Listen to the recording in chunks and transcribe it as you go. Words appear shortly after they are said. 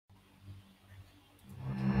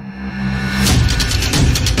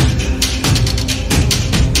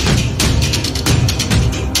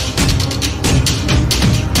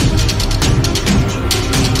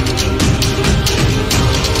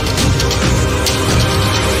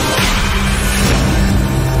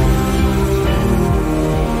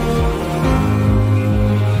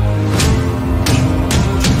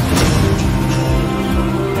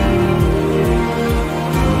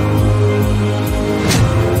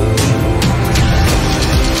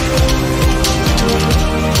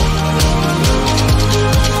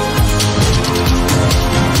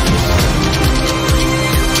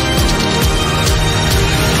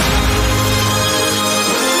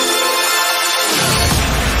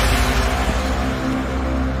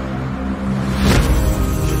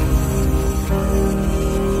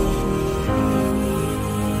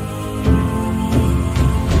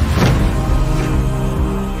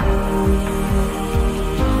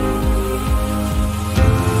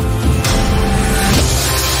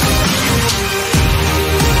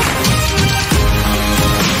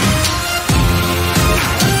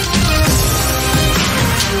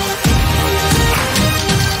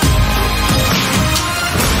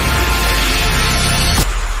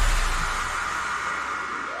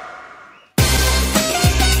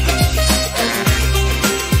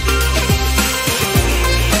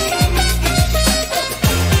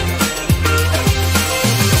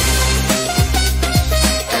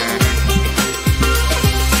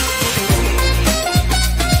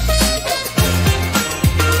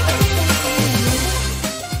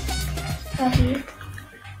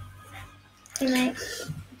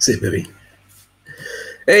See, baby.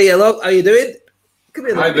 Hey, hello. How you doing? Come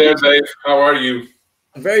here. Hi there, Dave. How are you?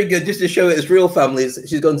 Very good. Just to show it, it's real family.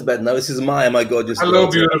 She's gone to bed now. This is Maya, my gorgeous. Hello,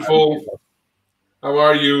 beautiful. How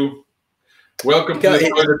are you? Welcome to the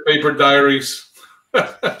Toilet Paper Diaries.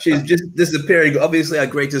 She's just disappearing. Obviously, our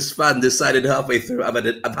greatest fan decided halfway through, I've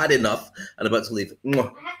had enough, and about to leave.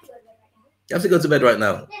 You have to go to bed right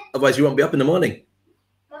now. Otherwise, you won't be up in the morning.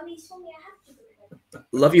 Mommy told me I have to go to bed.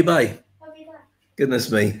 Love you, bye. Love you, bye.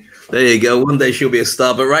 Goodness me. There you go. One day she'll be a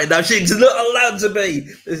star, but right now she's not allowed to be.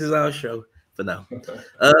 This is our show for now.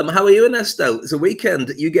 How are you, Ernesto? It's a weekend.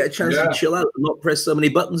 You get a chance to chill out and not press so many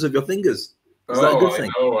buttons with your fingers. Is that a good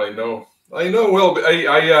thing? I know. Well,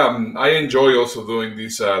 I enjoy also doing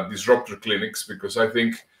these Disruptor Clinics because I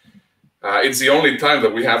think it's the only time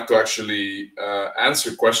that we have to actually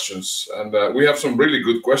answer questions. And we have some really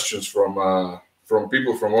good questions from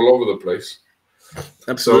people from all over the place.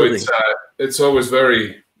 Absolutely. So it's always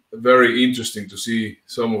very, very interesting to see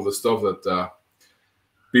some of the stuff that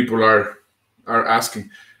people are asking.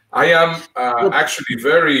 I am actually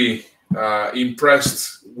very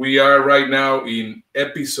impressed. We are right now in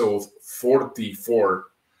episode 44.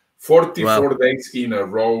 44 days in a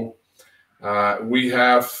row. We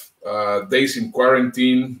have days in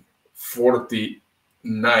quarantine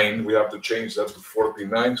 49. We have to change that to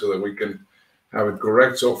 49 so that we can have it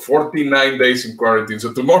correct. So 49 days in quarantine.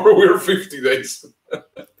 So tomorrow we're 50 days.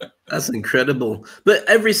 That's incredible. But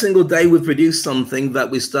every single day we produce something that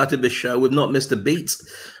we started the show. We've not missed a beat.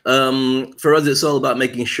 For us, it's all about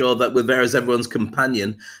making sure that we're there as everyone's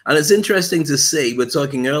companion. And it's interesting to see, we're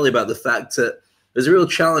talking earlier about the fact that there's a real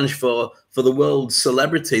challenge for the world's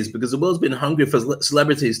celebrities, because the world's been hungry for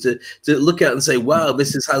celebrities to look at and say, wow,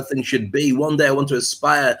 this is how things should be. One day I want to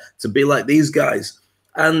aspire to be like these guys.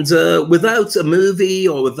 And without a movie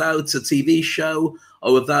or without a TV show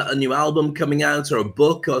or without a new album coming out or a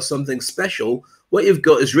book or something special, what you've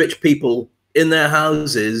got is rich people in their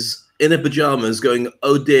houses, in their pajamas going,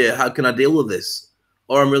 oh dear, how can I deal with this?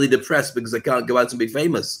 Or I'm really depressed because I can't go out and be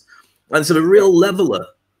famous. And so the real leveler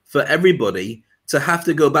for everybody to have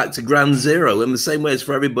to go back to ground zero in the same way as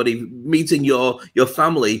for everybody meeting your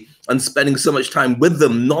family and spending so much time with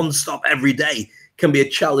them nonstop every day can be a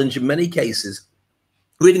challenge in many cases.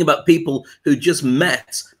 Reading about people who just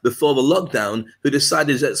met before the lockdown, who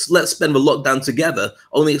decided let's spend the lockdown together,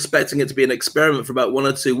 only expecting it to be an experiment for about 1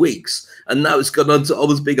 or 2 weeks. And now it's gone on to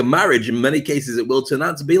almost being a marriage. In many cases, it will turn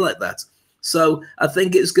out to be like that. So I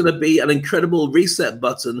think it's going to be an incredible reset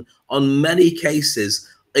button on many cases,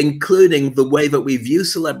 including the way that we view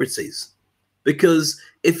celebrities. Because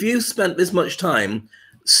if you spent this much time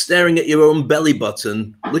staring at your own belly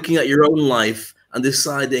button, looking at your own life, and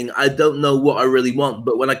deciding, I don't know what I really want,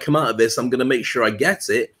 but when I come out of this, I'm going to make sure I get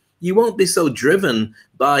it, you won't be so driven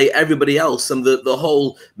by everybody else and the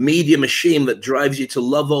whole media machine that drives you to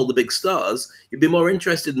love all the big stars. You'd be more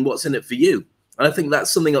interested in what's in it for you. And I think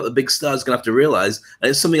that's something that the big stars are going to have to realize. And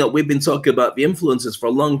it's something that we've been talking about, the influencers for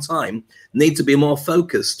a long time, need to be more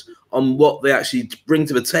focused on what they actually bring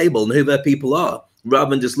to the table and who their people are, rather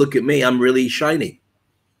than just look at me, I'm really shiny.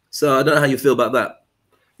 So I don't know how you feel about that.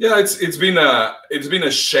 Yeah, it's been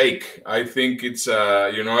a shake. I think it's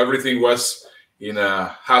everything was in a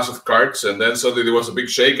house of cards, and then suddenly there was a big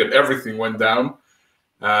shake, and everything went down.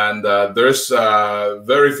 And there's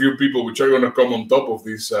very few people which are going to come on top of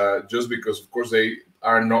this, just because, of course, they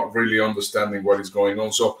are not really understanding what is going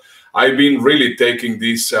on. So I've been really taking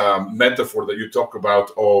this metaphor that you talk about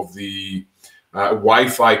of the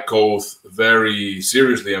Wi-Fi code very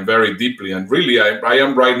seriously and very deeply, and really I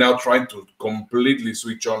am right now trying to completely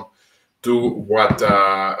switch on to what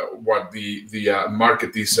the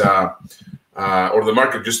market is, or the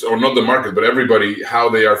market just, or not the market, but everybody, how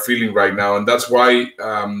they are feeling right now. And that's why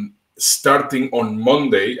starting on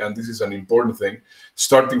Monday, and this is an important thing,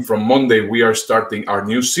 starting from Monday we are starting our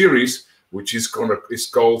new series, which is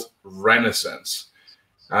called Renaissance.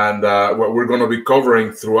 And what we're going to be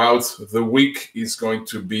covering throughout the week is going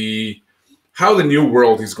to be how the new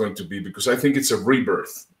world is going to be, because I think it's a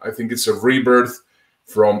rebirth. I think it's a rebirth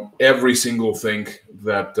from every single thing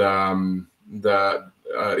that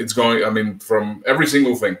it's going. I mean, from every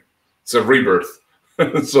single thing, it's a rebirth.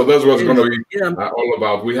 So that's what it's going to be all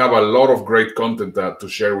about. We have a lot of great content to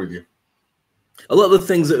share with you. A lot of the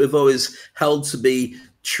things that we've always held to be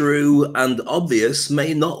true and obvious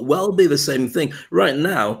may not well be the same thing. Right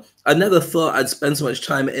now, I never thought I'd spend so much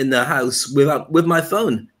time in the house with my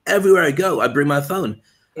phone. Everywhere I go, I bring my phone.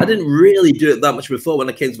 I didn't really do it that much before when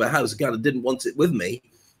I came to my house. Again, I didn't want it with me.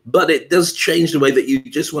 But it does change the way that you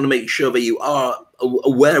just want to make sure that you are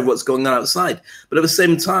aware of what's going on outside. But at the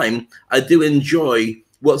same time, I do enjoy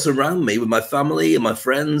what's around me with my family and my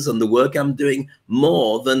friends and the work I'm doing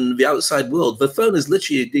more than the outside world. The phone is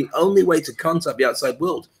literally the only way to contact the outside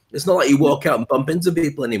world. It's not like you walk out and bump into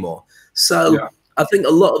people anymore. So I think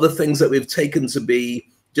a lot of the things that we've taken to be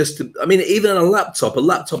I mean, even a laptop,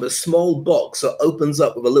 a small box that opens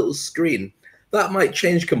up with a little screen, that might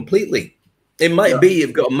change completely. It might be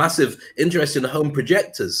you've got a massive interest in home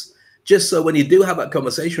projectors, just so when you do have that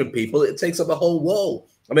conversation with people, it takes up a whole wall.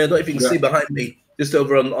 I mean, I don't know if you can see behind me, just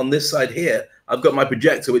over on this side here, I've got my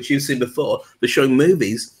projector, which you've seen before, for showing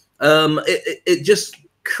movies. It just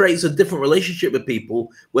creates a different relationship with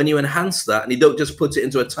people when you enhance that and you don't just put it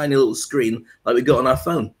into a tiny little screen like we got on our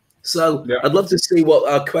phone. So I'd love to see what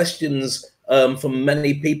our questions from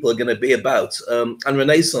many people are going to be about. And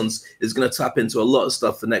Renaissance is going to tap into a lot of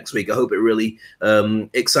stuff for next week. I hope it really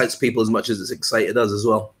excites people as much as it's excited us as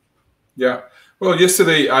well. Yeah. Well,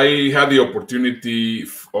 yesterday I had the opportunity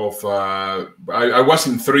of I was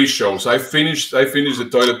in 3 shows. I finished the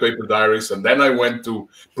Toilet Paper Diaries, and then I went to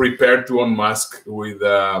Prepare to Unmask with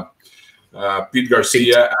Pete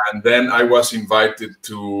Garcia, and then I was invited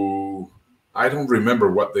to, I don't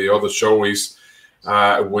remember what the other show is,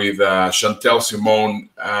 with Chantel Simone,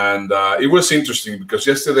 and it was interesting because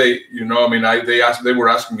yesterday, you know, I mean, they were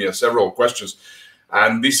asking me several questions,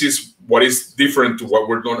 and this is what is different to what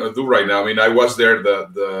we're going to do right now. I mean, I was there,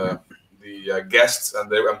 the guests, and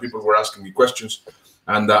people were asking me questions,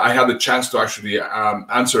 and I had the chance to actually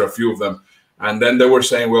answer a few of them, and then they were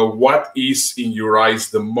saying, well, what is in your eyes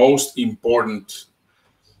the most important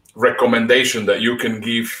recommendation that you can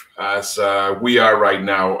give as we are right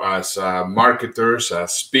now as marketers,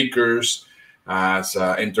 as speakers, as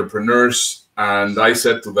entrepreneurs? And I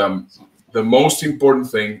said to them, the most important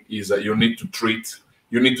thing is that you need to treat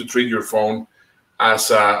your phone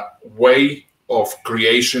as a way of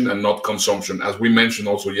creation and not consumption, as we mentioned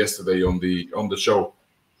also yesterday on the show.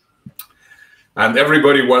 And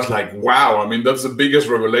everybody was like, wow, I mean, that's the biggest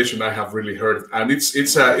revelation I have really heard. And it's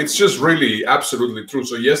just really absolutely true.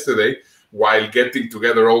 So yesterday, while getting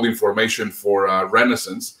together all the information for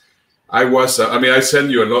Renaissance, I was, I mean, I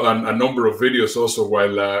sent you a number of videos also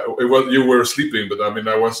while you were sleeping, but I mean,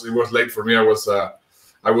 it was late for me. I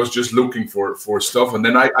was just looking for stuff. And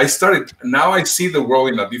then I started, now I see the world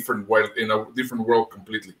in a different world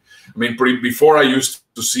completely. I mean, before I used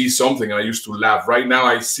to see something and I used to laugh. Right now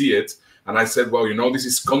I see it. And I said, well, you know, this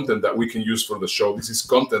is content that we can use for the show. This is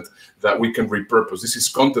content that we can repurpose. This is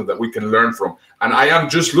content that we can learn from. And I am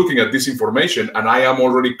just looking at this information and I am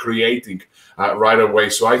already creating right away.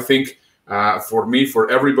 So I think for me,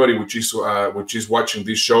 for everybody which is watching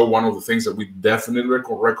this show, one of the things that we definitely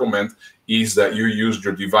recommend is that you use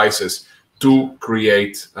your devices to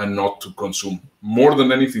create and not to consume. More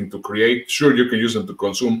than anything, to create. Sure, you can use them to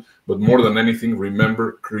consume, but more than anything,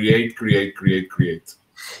 remember, create, create, create, create.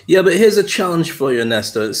 Yeah, but here's a challenge for you,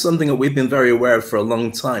 Ernesto. It's something that we've been very aware of for a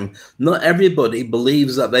long time. Not everybody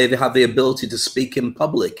believes that they have the ability to speak in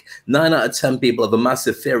public. 9 out of 10 people have a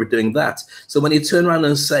massive fear of doing that. So when you turn around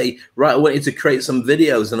and say, right, I want you to create some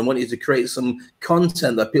videos and I want you to create some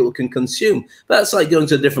content that people can consume, that's like going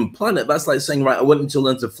to a different planet. That's like saying, right, I want you to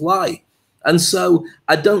learn to fly. And so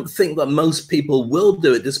I don't think that most people will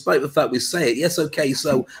do it, despite the fact we say it. Yes, okay,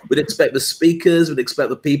 so we'd expect the speakers, we'd expect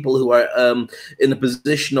the people who are in a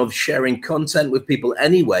position of sharing content with people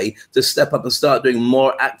anyway to step up and start doing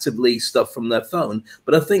more actively stuff from their phone.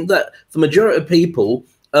 But I think that for the majority of people,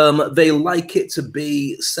 they like it to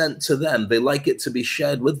be sent to them. They like it to be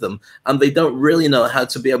shared with them, and they don't really know how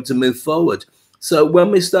to be able to move forward. So when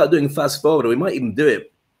we start doing fast forward, we might even do it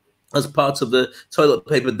as part of the Toilet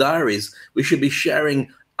Paper Diaries, we should be sharing,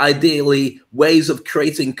 ideally, ways of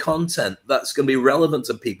creating content that's going to be relevant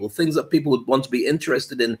to people, things that people would want to be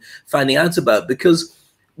interested in finding out about. Because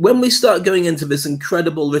when we start going into this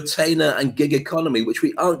incredible retainer and gig economy, which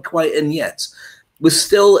we aren't quite in yet, we're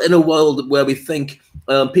still in a world where we think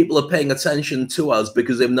people are paying attention to us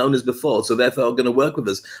because they've known us before, so therefore are going to work with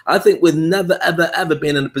us. I think we've never, ever, ever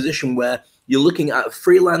been in a position where you're looking at a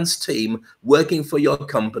freelance team working for your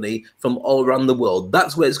company from all around the world.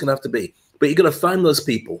 That's where it's going to have to be. But you're going to find those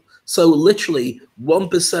people. So literally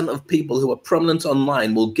 1% of people who are prominent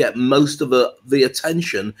online will get most of the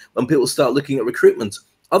attention when people start looking at recruitment.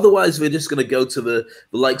 Otherwise, we're just going to go to the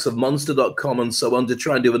likes of monster.com and so on to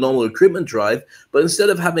try and do a normal recruitment drive. But instead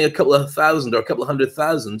of having a couple of thousand or a couple of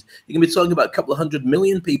 100,000, you're going to be talking about a couple of 100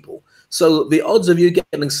 million people. So the odds of you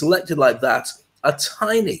getting selected like that are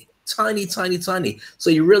tiny. Tiny, tiny, tiny. So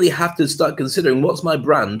you really have to start considering, what's my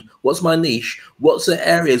brand? What's my niche? What's the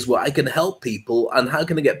areas where I can help people? And how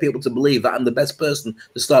can I get people to believe that I'm the best person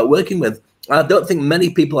to start working with? I don't think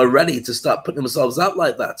many people are ready to start putting themselves out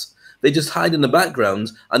like that. They just hide in the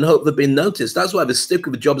background and hope they've been noticed. That's why they stick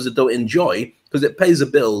with the jobs they don't enjoy, because it pays the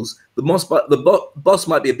bills. The boss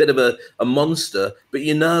might be a bit of a monster, but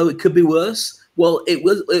you know, it could be worse. Well, it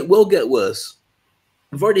will get worse.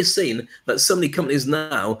 I've already seen that so many companies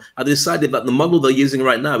now have decided that the model they're using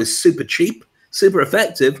right now is super cheap, super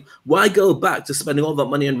effective. Why go back to spending all that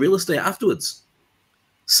money on real estate afterwards?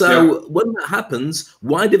 So when that happens,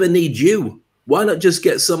 why do they need you? Why not just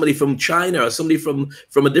get somebody from China or somebody from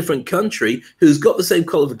a different country who's got the same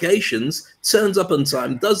qualifications, turns up on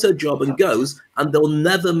time, does their job and goes, and they'll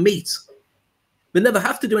never meet. They never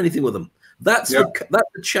have to do anything with them. That's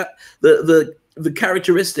the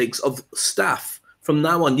characteristics of staff from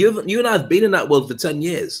now on. You and I have been in that world for 10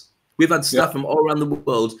 years. We've had staff from all around the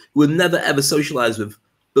world who we'll never ever socialize with.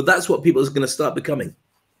 But that's what people are going to start becoming.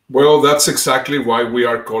 Well, that's exactly why we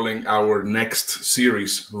are calling our next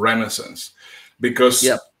series Renaissance. Because,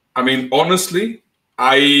 I mean, honestly,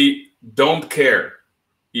 I don't care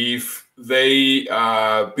if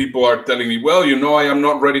people are telling me, well, you know, I am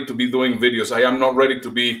not ready to be doing videos. I am not ready to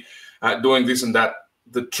be doing this and that.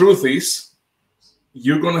 The truth is,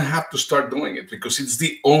 you're going to have to start doing it because it's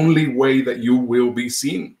the only way that you will be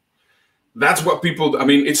seen. That's what people, I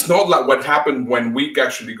mean, it's not like what happened when we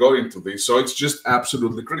actually got into this. So it's just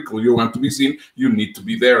absolutely critical. You want to be seen, you need to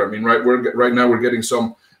be there. I mean, right now we're getting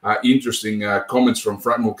some interesting comments from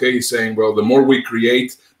Frank Mulcahy saying, well, the more we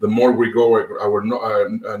create, the more we go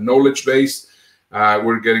our knowledge base.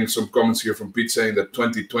 We're getting some comments here from Pete saying that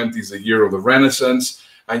 2020 is the year of the Renaissance.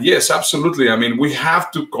 And yes, absolutely. I mean, we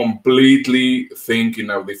have to completely think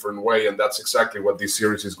in a different way. And that's exactly what this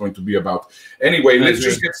series is going to be about. Anyway, let's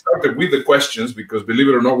just get started with the questions, because believe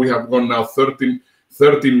it or not, we have gone now 13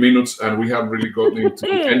 minutes and we haven't really gotten into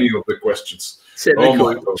any of the questions. Oh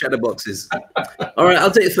my God. Cheddar boxes. All right, I'll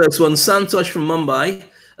take the first one. Santosh from Mumbai.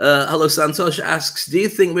 Hello, Santosh asks, do you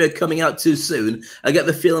think we're coming out too soon? I get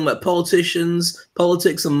the feeling that politicians,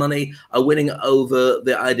 politics and money are winning over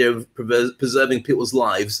the idea of preserving people's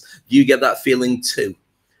lives. Do you get that feeling too?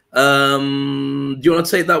 Do you want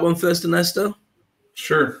to take that one first, Ernesto?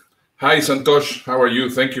 Sure. Hi, Santosh. How are you?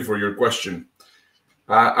 Thank you for your question.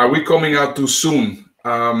 Are we coming out too soon?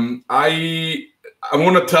 I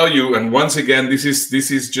want to tell you, and once again, this is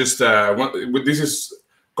just this is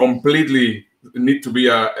completely need to be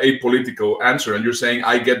a apolitical answer, and you're saying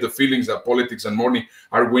I get the feelings that politics and money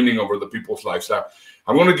are winning over the people's lives. Now,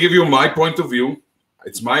 I'm going to give you my point of view.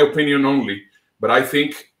 It's my opinion only, but I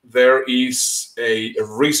think there is a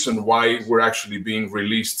reason why we're actually being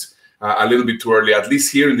released a little bit too early, at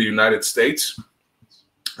least here in the United States.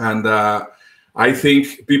 And I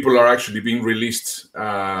think people are actually being released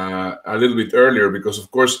a little bit earlier because,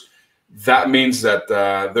 of course, that means that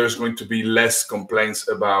there's going to be less complaints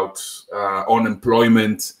about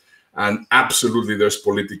unemployment, and absolutely there's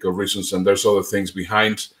political reasons and there's other things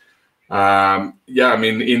behind. Yeah, I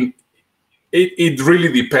mean, it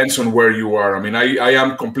really depends on where you are. I mean, I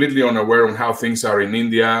am completely unaware on how things are in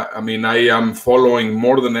India. I mean, I am following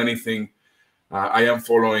more than anything. I am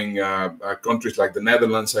following countries like the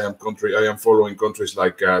Netherlands. I am following countries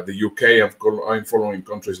like the UK. I'm following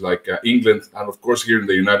countries like England, and of course here in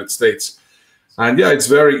the United States. And yeah, it's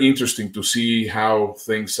very interesting to see how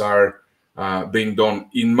things are being done.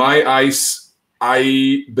 In my eyes,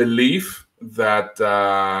 I believe that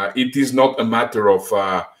it is not a matter of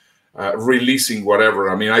releasing whatever.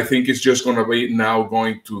 I mean, I think it's just going to be now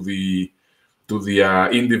going to the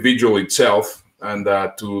individual itself and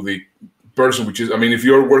to the person, which is, I mean, if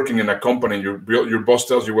you're working in a company and your boss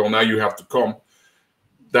tells you, well, now you have to come,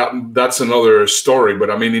 that's another story. But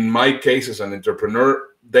I mean, in my case as an entrepreneur,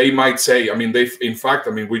 they might say, I mean, in fact,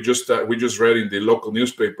 I mean, we just read in the local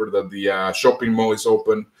newspaper that the shopping mall is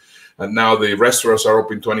open, and now the restaurants are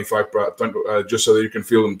open 25, just so that you can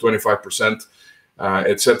fill them 25%,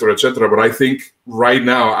 et cetera, et cetera. But I think right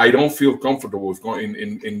now I don't feel comfortable with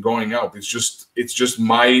going out. It's just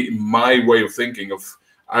my way of thinking of.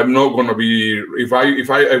 I'm not going to be, if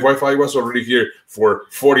I was already here for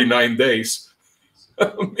 49 days,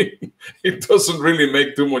 I mean, it doesn't really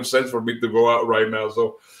make too much sense for me to go out right now.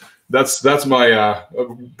 So that's my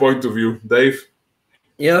point of view. Dave?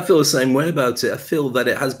 Yeah, I feel the same way about it. I feel that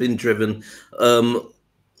it has been driven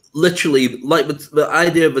literally, like the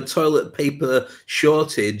idea of a toilet paper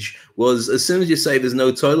shortage was, as soon as you say there's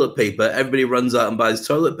no toilet paper, everybody runs out and buys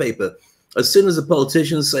toilet paper. As soon as the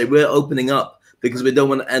politicians say we're opening up, because we don't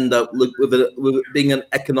want to end up with being an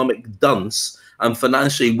economic dunce and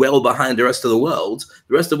financially well behind the rest of the world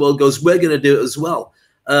goes, we're going to do it as well.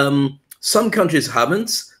 Some countries haven't.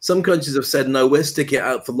 Some countries have said, no, we're sticking it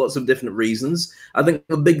out for lots of different reasons. I think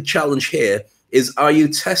the big challenge here is, are you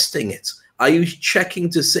testing it? Are you checking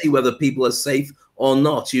to see whether people are safe or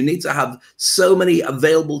not? You need to have so many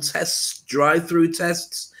available tests, drive-through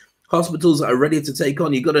tests, hospitals that are ready to take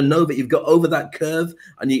on. You've got to know that you've got over that curve,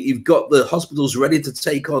 and you've got the hospitals ready to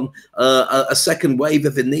take on a second wave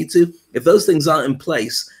if they need to. If those things aren't in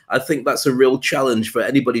place, I think that's a real challenge for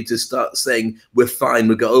anybody to start saying, we're fine,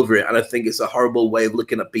 we'll go over it. And I think it's a horrible way of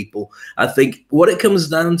looking at people. I think what it comes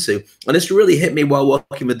down to, and this really hit me while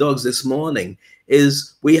walking the dogs this morning,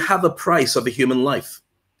 is we have a price of a human life.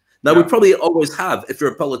 Now, we probably always have. If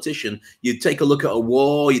you're a politician, you take a look at a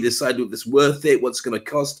war, you decide if it's worth it, what's going to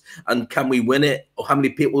cost, and can we win it, or how many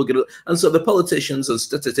people are going to. And so the politicians and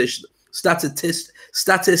statisticians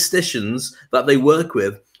that they work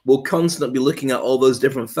with will constantly be looking at all those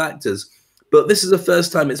different factors. But this is the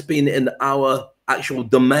first time it's been in our actual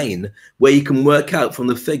domain where you can work out from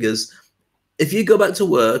the figures. If you go back to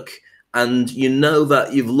work and you know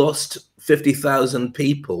that you've lost 50,000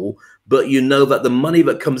 people, but you know that the money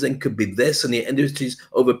that comes in could be this, and the industries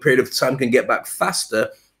over a period of time can get back faster,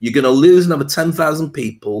 you're going to lose another 10,000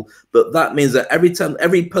 people. But that means that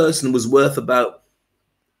every person was worth about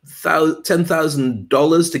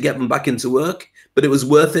 $10,000 to get them back into work, but it was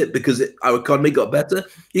worth it because our economy got better.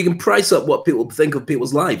 You can price up what people think of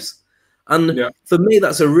people's lives. And for me,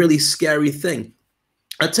 that's a really scary thing.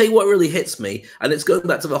 I'll tell you what really hits me, and it's going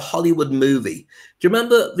back to the Hollywood movie. Do you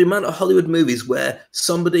remember the amount of Hollywood movies where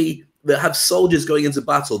somebody that have soldiers going into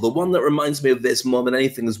battle? The one that reminds me of this more than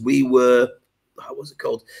anything is We Were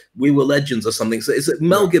Legends or something. So it's a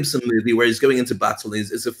Mel Gibson movie where he's going into battle.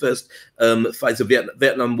 It's the first fight of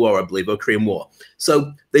Vietnam War, I believe, or Korean War.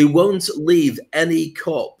 So they won't leave any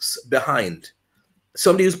corpse behind.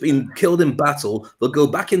 Somebody who's been killed in battle, they'll go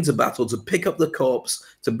back into battle to pick up the corpse,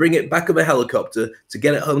 to bring it back of a helicopter, to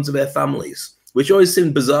get it home to their families, which always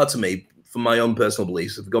seemed bizarre to me from my own personal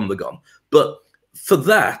beliefs. If they're gone. But for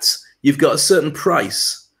that, you've got a certain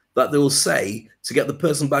price that they will say to get the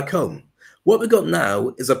person back home. What we've got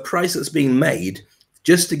now is a price that's being made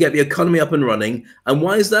just to get the economy up and running. And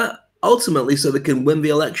why is that? Ultimately, so they can win the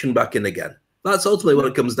election back in again. That's ultimately what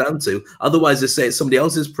it comes down to. Otherwise, they say it's somebody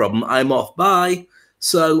else's problem. I'm off. Bye.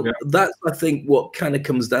 So that's, I think, what kind of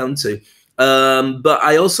comes down to. But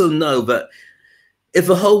I also know that if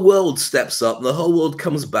the whole world steps up, the whole world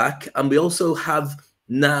comes back, and we also have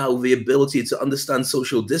now the ability to understand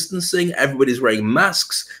social distancing. Everybody's wearing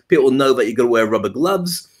masks. People know that you've got to wear rubber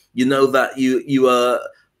gloves. You know that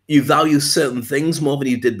you value certain things more than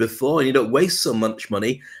you did before, and you don't waste so much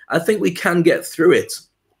money. I think we can get through it,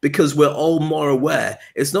 because we're all more aware.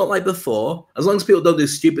 It's not like before. As long as people don't do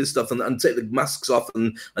stupid stuff and take the masks off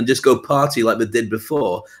and just go party like they did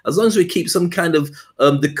before, as long as we keep some kind of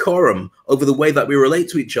decorum over the way that we relate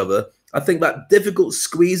to each other, I think that difficult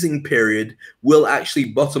squeezing period will actually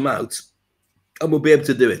bottom out, and we'll be able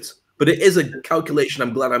to do it. But it is a calculation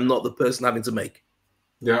I'm glad I'm not the person having to make.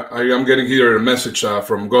 Yeah, I am getting here a message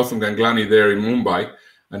from Gautam Ganglani there in Mumbai.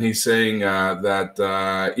 And he's saying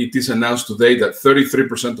that it is announced today that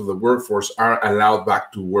 33% of the workforce are allowed back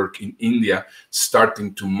to work in India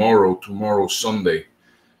starting tomorrow, Sunday.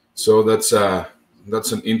 So that's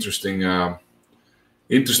an interesting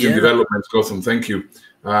development, Gautam. Thank you.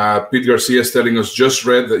 Pete Garcia is telling us, just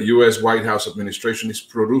read that U.S. White House administration is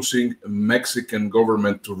producing Mexican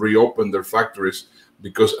government to reopen their factories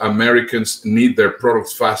because Americans need their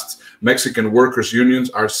products fast. Mexican workers' unions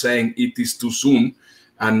are saying it is too soon,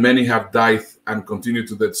 and many have died and continue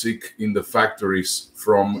to get sick in the factories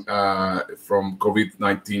from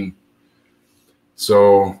COVID-19.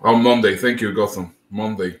 So on Monday, thank you, Gautam.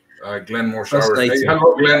 Monday, Glenn Morshower. Hey,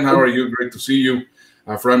 hello, Glenn. How are you? Great to see you.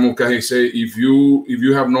 Fran Mulcahy say, if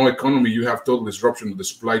you have no economy, you have total disruption of the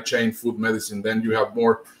supply chain, food, medicine. Then you have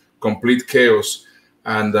more complete chaos,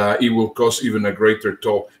 and it will cause even a greater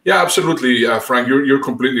toll. Yeah, absolutely, Frank. You're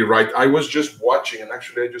completely right. I was just watching, and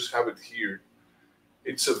actually, I just have it here.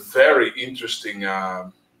 It's a very interesting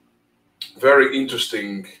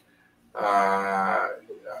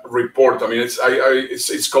report. I mean,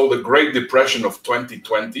 it's called the Great Depression of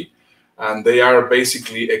 2020, and they are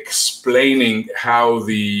basically explaining how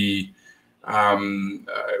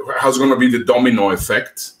how's going to be the domino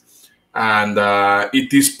effect. And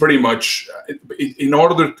it is pretty much in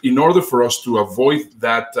order for us to avoid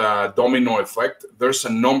that domino effect, there's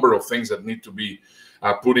a number of things that need to be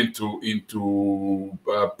put into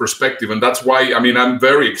perspective. And that's why, I mean, I'm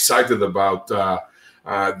very excited about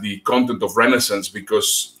the content of Renaissance,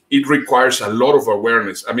 because it requires a lot of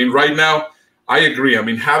awareness. I mean, right now, I agree. I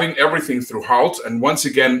mean, having everything through HALT, and once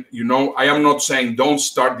again, you know, I am not saying don't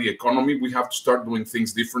start the economy. We have to start doing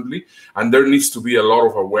things differently, and there needs to be a lot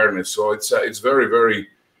of awareness. So it's very, very,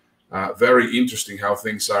 very interesting how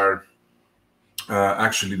things are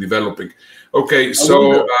actually developing. Okay, I so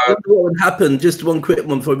wonder what would happen. Just one quick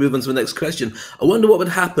one before we move on to the next question. I wonder what would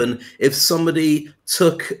happen if somebody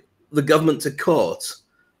took the government to court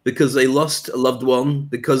because they lost a loved one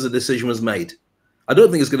because the decision was made. I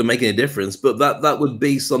don't think it's going to make any difference, but that would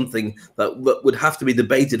be something that would have to be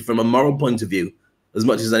debated from a moral point of view as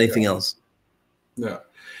much as anything else. Yeah.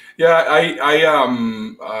 Yeah,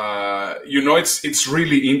 you know, it's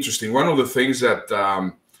really interesting. One of the things that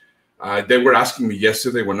they were asking me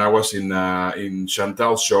yesterday when I was in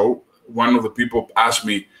Chantal's show, one of the people asked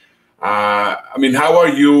me, I mean, how are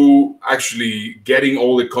you actually getting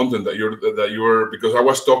all the content that you're because I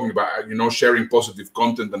was talking about, you know, sharing positive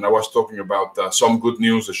content, and I was talking about some good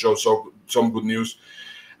news, the show, so some good news.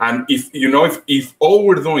 And if all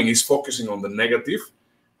we're doing is focusing on the negative,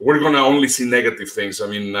 we're going to only see negative things. I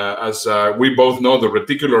mean, as we both know, the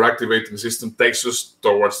reticular activating system takes us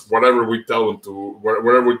towards whatever we tell them to,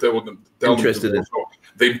 wherever we tell them to go. So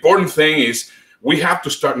the important thing is we have to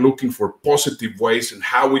start looking for positive ways and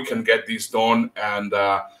how we can get this done, and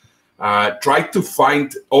try to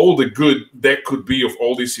find all the good that could be of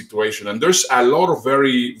all this situation. And there's a lot of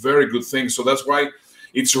very, very good things. So that's why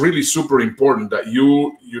it's really super important that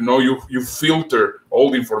you filter all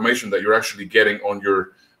the information that you're actually getting on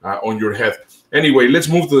your head. Anyway, let's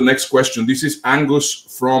move to the next question. This is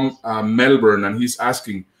Angus from Melbourne, and he's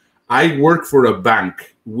asking, I work for a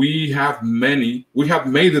bank. We have made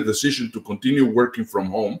the decision to continue working from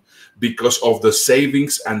home because of the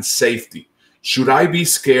savings and safety. Should I be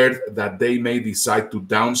scared that they may decide to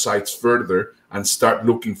downsize further and start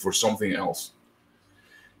looking for something else?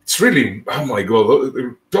 It's really, oh my God,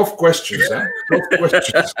 tough questions, huh? Tough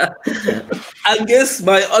questions. Angus,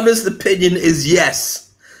 my honest opinion is yes.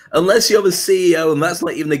 Unless you're the CEO, and that's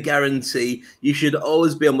not even a guarantee, you should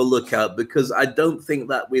always be on the lookout, because I don't think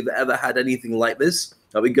that we've ever had anything like this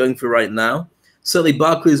that we're going through right now. Certainly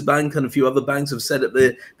Barclays Bank and a few other banks have said that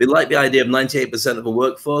they like the idea of 98% of the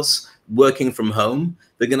workforce working from home.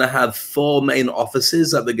 They're going to have 4 main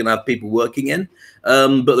offices that they're going to have people working in,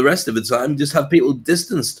 but the rest of the time just have people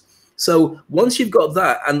distanced. So once you've got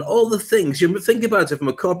that and all the things, you think about it from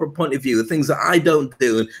a corporate point of view, the things that I don't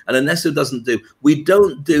do and Ernesto doesn't do. We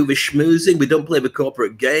don't do the schmoozing. We don't play the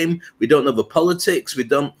corporate game. We don't know the politics. We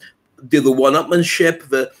don't do the one-upmanship,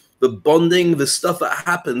 the bonding, the stuff that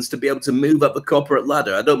happens to be able to move up the corporate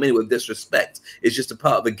ladder. I don't mean it with disrespect. It's just a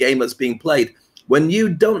part of the game that's being played. When you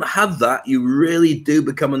don't have that, you really do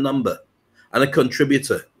become a number and a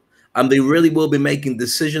contributor. And they really will be making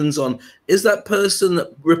decisions on, is that person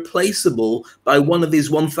replaceable by one of these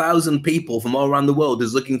 1,000 people from all around the world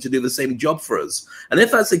who's looking to do the same job for us? And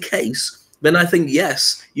if that's the case, then I think,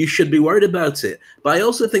 yes, you should be worried about it. But I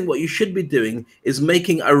also think what you should be doing is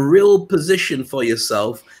making a real position for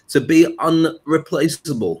yourself to be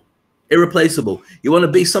irreplaceable. You want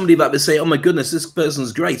to be somebody that they say, oh my goodness, this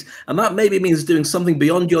person's great. And that maybe means doing something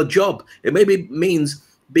beyond your job. It maybe means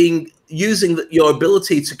using your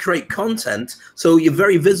ability to create content so you're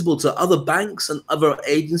very visible to other banks and other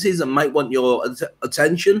agencies that might want your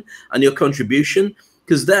attention and your contribution,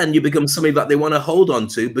 because then you become somebody that they want to hold on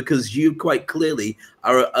to, because you quite clearly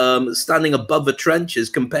are standing above the trenches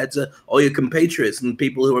compared to all your compatriots and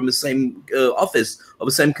people who are in the same office or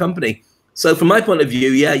the same company. So from my point of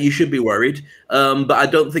view, yeah, you should be worried, but I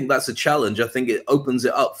don't think that's a challenge. I think it opens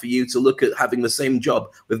it up for you to look at having the same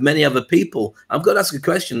job with many other people. I've got to ask a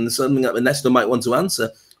question, something that Ernesto might want to answer.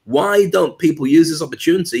 Why don't people use this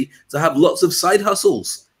opportunity to have lots of side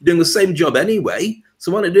hustles, doing the same job anyway?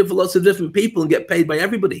 So why not do it for lots of different people and get paid by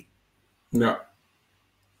everybody? Yeah,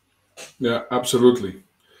 absolutely.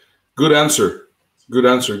 Good answer. Good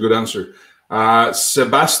answer. Good answer.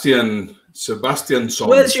 Sebastian Son.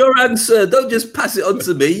 Where's your answer? Don't just pass it on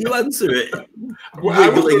to me. You answer it. Well, I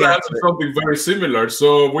was going to answer something very similar.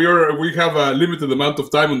 So we have a limited amount of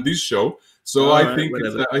time on this show. So I think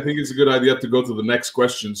it's a good idea to go to the next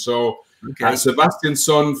question. So Sebastian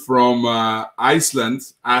Son from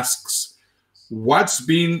Iceland asks, what's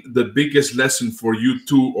been the biggest lesson for you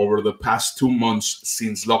two over the past 2 months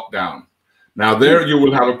since lockdown? Now there you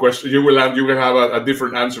will have a question. You will have a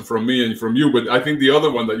different answer from me and from you. But I think the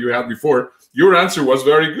other one that you had before, your answer was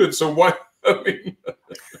very good. So why? I mean,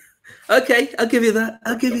 okay, I'll give you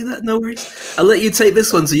that. No worries. I'll let you take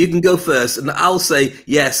this one so you can go first, and I'll say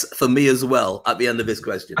yes for me as well at the end of this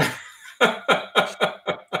question.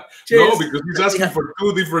 No, because he's asking for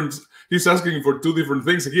two different. He's asking for 2 different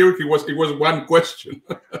things. Here it was one question.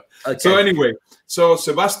 Okay. So anyway, so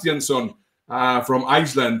Sebastian Son. From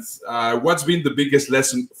Iceland, what's been the biggest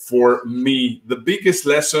lesson for me? The biggest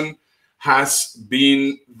lesson has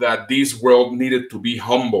been that this world needed to be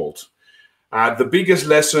humbled. The biggest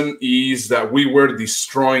lesson is that we were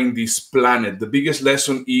destroying this planet. The biggest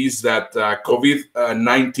lesson is that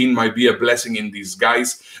COVID-19 might be a blessing in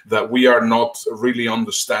disguise that we are not really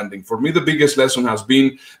understanding. For me, the biggest lesson has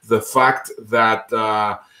been the fact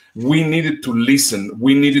that we needed to listen,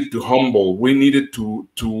 we needed to humble, we needed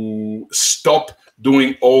to stop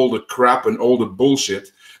doing all the crap and all the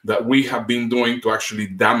bullshit that we have been doing to actually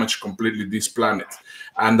damage completely this planet.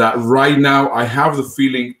 And right now, I have the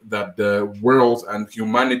feeling that the world and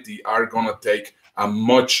humanity are going to take a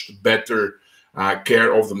much better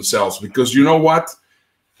care of themselves. Because you know what?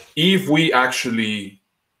 If we actually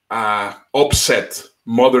upset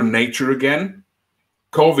Mother Nature again,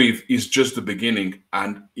 COVID is just the beginning,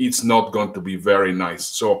 and it's not going to be very nice.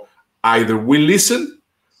 So either we listen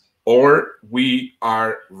or we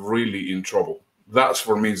are really in trouble. That's,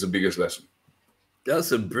 for me, is the biggest lesson.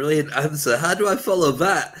 That's a brilliant answer. How do I follow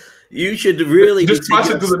that? You should really just pass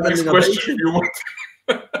it to the next question if you want.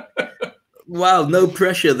 Wow, no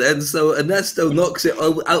pressure then. So Ernesto knocks it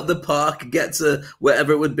out the park, gets a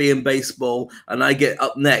whatever it would be in baseball, and I get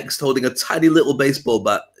up next holding a tiny little baseball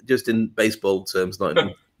bat, just in baseball terms, not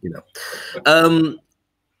in, you know.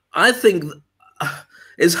 I think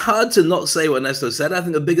it's hard to not say what Ernesto said. I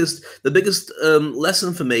think the biggest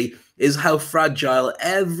lesson for me is how fragile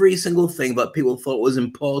every single thing that people thought was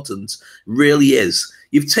important really is.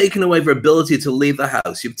 You've taken away their ability to leave the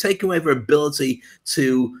house. You've taken away their ability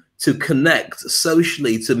to connect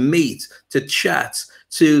socially, to meet, to chat,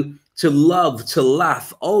 to love, to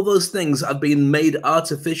laugh. All those things have been made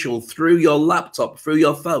artificial through your laptop, through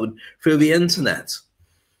your phone, through the internet.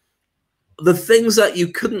 The things that you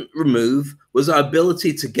couldn't remove was our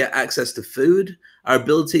ability to get access to food, our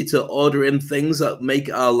ability to order in things that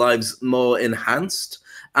make our lives more enhanced,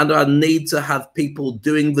 and our need to have people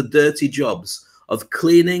doing the dirty jobs of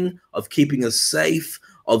cleaning, of keeping us safe,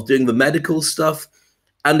 of doing the medical stuff.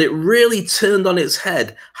 And it really turned on its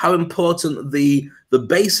head how important the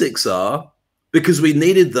basics are, because we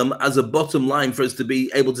needed them as a bottom line for us to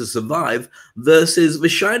be able to survive, versus the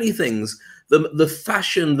shiny things. The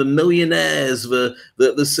fashion, the millionaires,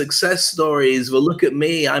 the success stories, the look at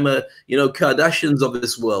me, I'm a, you know, Kardashians of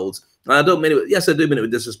this world. And I don't mean it, yes, I do mean it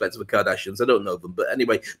with disrespect to the Kardashians. I don't know them, but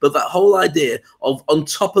anyway, but that whole idea of on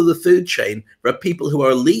top of the food chain, there are people who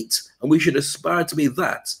are elite, and we should aspire to be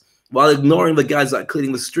that, while ignoring the guys that are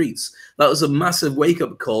cleaning the streets. That was a massive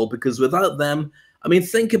wake-up call, because without them, I mean,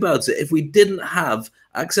 think about it. If we didn't have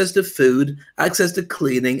access to food, access to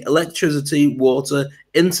cleaning, electricity, water,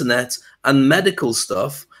 internet, and medical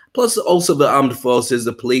stuff, plus also the armed forces,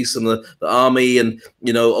 the police and the army, and,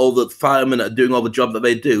 you know, all the firemen that are doing all the job that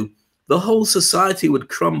they do, the whole society would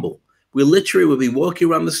crumble. We literally would be walking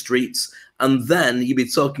around the streets, and then you'd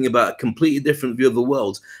be talking about a completely different view of the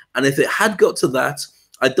world. And if it had got to that,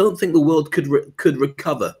 I don't think the world could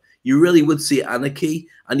recover. You really would see anarchy,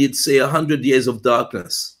 and you'd see 100 years of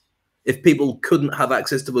darkness if people couldn't have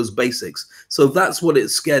access to those basics. So that's what it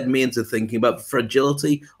scared me into thinking about, the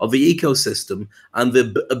fragility of the ecosystem and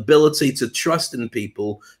the ability to trust in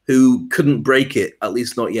people who couldn't break it, at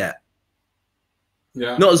least not yet.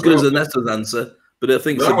 Yeah, not as good as Ernesto's answer, but I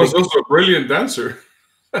think that was also a brilliant answer.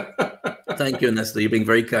 Thank you, Ernesto. You're being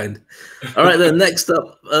very kind. All right, then next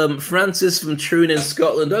up, Francis from Troon in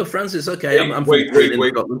Scotland. Oh, Francis, okay. Hey, I'm wait.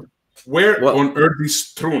 Scotland. Where on earth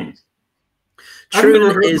is Troon?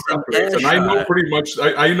 Troon is an and I know pretty much.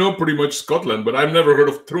 I know pretty much Scotland, but I've never heard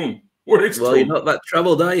of Troon. Where is well, Troon? You're not that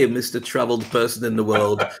travelled, are you, Mr. Travelled person in the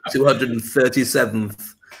world?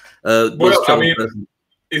 237th. Well, I mean,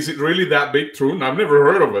 is it really that big, Troon? I've never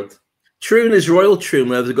heard of it. Troon is Royal Troon,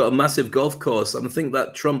 where they've got a massive golf course. And I think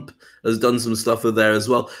that Trump has done some stuff with there as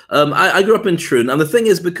well. I grew up in Troon. And the thing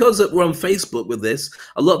is, because we're on Facebook with this,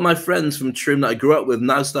 a lot of my friends from Troon that I grew up with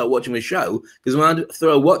now start watching the show. Because when I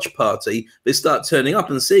throw a watch party, they start turning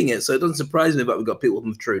up and seeing it. So it doesn't surprise me that we've got people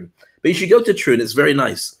from Troon. But you should go to Troon. It's very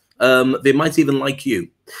nice. They might even like you.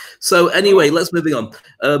 So anyway, let's moving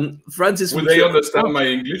on. Francis, will they understand my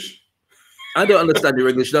English? I don't understand your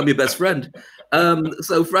English. I'm your best friend.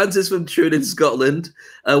 So Francis from Troon in Scotland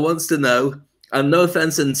wants to know, and no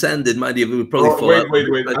offense intended, mind you, we would probably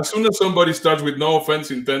wait. As soon as somebody starts with no offense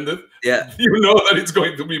intended, yeah, you know that it's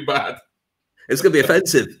going to be bad. It's going to be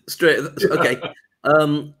offensive. Straight. Yeah. Okay.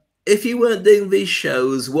 If you weren't doing these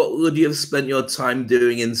shows, what would you have spent your time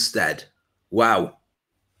doing instead? Wow.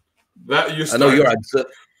 That you. I know your answer.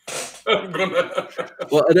 I'm gonna.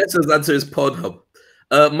 Well, Aneta's answer is Pornhub.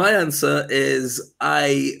 My answer is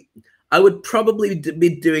I would probably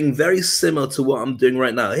be doing very similar to what I'm doing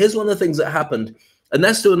right now. Here's one of the things that happened.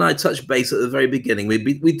 Ernesto and I touched base at the very beginning. We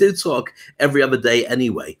do talk every other day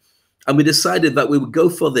anyway. And we decided that we would go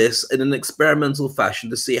for this in an experimental fashion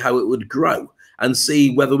to see how it would grow and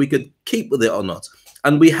see whether we could keep with it or not.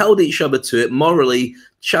 And we held each other to it, morally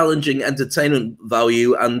challenging entertainment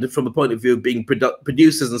value. And from a point of view of being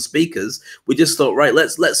producers and speakers, we just thought, right,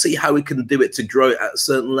 let's see how we can do it to grow it at a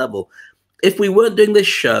certain level. If we weren't doing this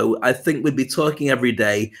show, I think we'd be talking every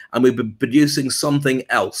day and we'd be producing something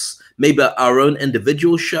else, maybe our own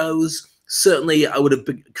individual shows. Certainly, I would have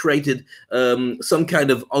created some kind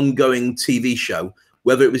of ongoing TV show,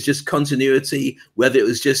 whether it was just continuity, whether it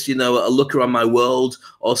was just, you know, a look around my world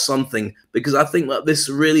or something, because I think that this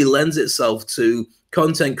really lends itself to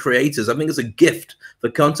content creators. I think it's a gift for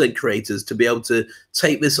content creators to be able to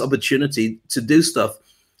take this opportunity to do stuff.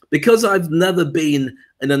 Because I've never been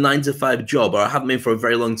in a 9-to-5 job, or I haven't been for a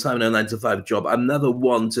very long time in a 9-to-5 job, I'm never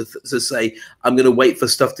one to say, I'm going to wait for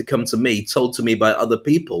stuff to come to me, told to me by other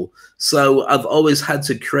people. So I've always had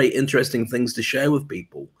to create interesting things to share with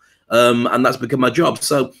people. And that's become my job.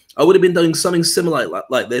 So I would have been doing something similar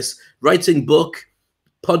like this, writing book,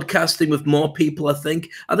 podcasting with more people. I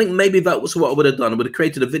think maybe that was what I would have done. I would have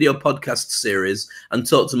created a video podcast series and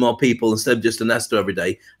talked to more people instead of just Ernesto every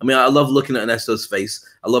day. I mean, I love looking at Ernesto's face.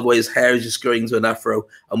 I love where his hair is just growing into an afro.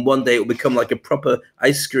 And one day it will become like a proper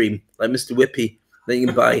ice cream, like Mr. Whippy that you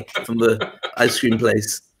can buy from the ice cream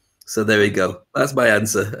place. So there we go. That's my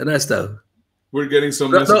answer. Ernesto. We're getting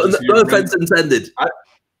some messages here. No offense intended.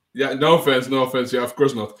 Yeah, no offense, no offense. Yeah, of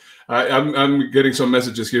course not. I'm getting some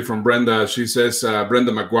messages here from Brenda. She says,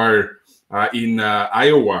 Brenda McGuire in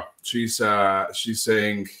Iowa. She's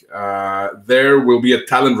saying there will be a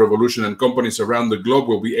talent revolution and companies around the globe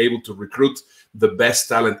will be able to recruit the best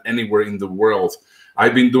talent anywhere in the world.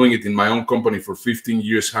 I've been doing it in my own company for 15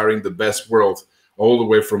 years, hiring the best world, all the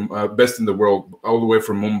way from best in the world, all the way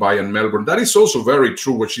from Mumbai and Melbourne. That is also very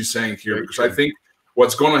true what she's saying here, because I think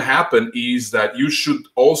what's going to happen is that you should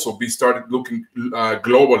also be started looking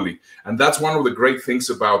globally. And that's one of the great things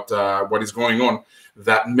about what is going on,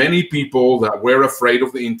 that many people that were afraid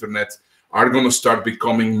of the internet are going to start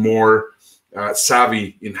becoming more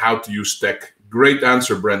savvy in how to use tech. Great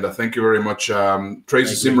answer, Brenda. Thank you very much.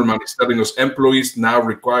 Tracy Zimmerman is telling us employees now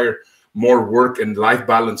require more work and life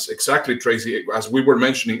balance. Exactly, Tracy. As we were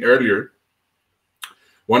mentioning earlier,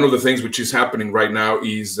 one of the things which is happening right now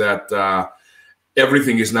is that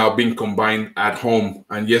everything is now being combined at home.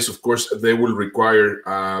 And yes, of course, they will require,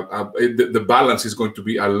 the balance is going to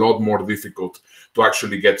be a lot more difficult to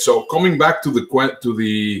actually get. So coming back to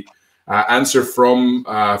the answer from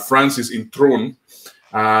Francis in Trun,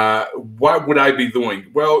 what would I be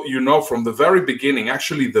doing? Well, you know, from the very beginning,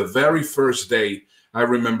 actually the very first day, I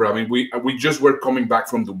remember, I mean, we just were coming back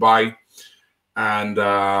from Dubai. And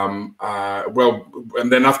well, and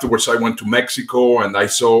then afterwards I went to Mexico and I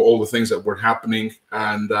saw all the things that were happening,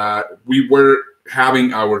 and we were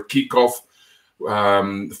having our kickoff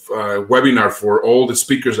webinar for all the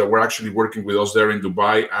speakers that were actually working with us there in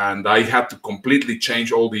Dubai, and I had to completely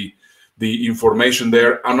change all the information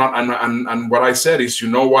there. And what I said is, you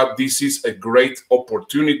know what, this is a great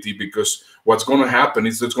opportunity, because what's going to happen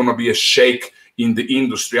is there's going to be a shake in the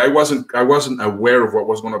industry. I wasn't aware of what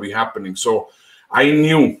was going to be happening, so I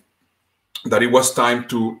knew that it was time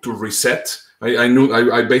to reset.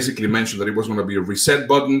 I basically mentioned that it was going to be a reset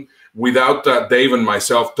button. Without Dave and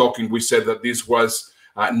myself talking, we said that this was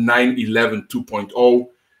 9/11 2.0.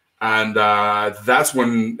 And that's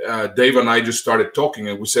when Dave and I just started talking,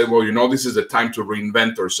 and we said, well, you know, this is the time to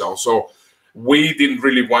reinvent ourselves. So we didn't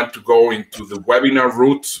really want to go into the webinar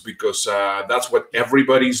route, because that's what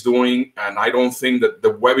everybody's doing. And I don't think that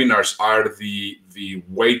the webinars are the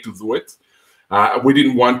way to do it. We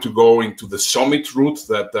didn't want to go into the summit route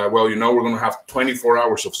that, well, you know, we're going to have 24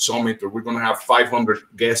 hours of summit, or we're going to have 500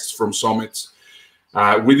 guests from summits.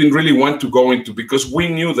 We didn't really want to go into, because we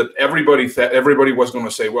knew that everybody was going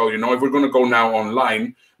to say, well, you know, if we're going to go now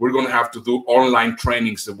online, we're going to have to do online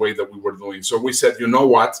trainings the way that we were doing. So we said, you know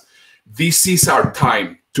what, this is our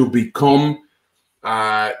time to become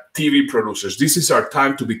TV producers. This is our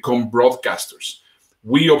time to become broadcasters.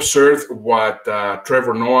 We observed what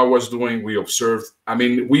Trevor Noah was doing. We observed, I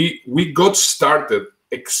mean, we got started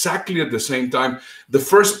exactly at the same time. The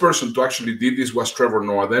first person to actually did this was Trevor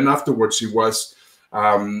Noah. Then afterwards, he was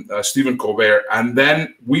Stephen Colbert. And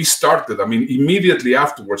then we started, I mean, immediately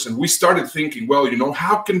afterwards. And we started thinking, well, you know,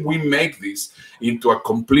 how can we make this into a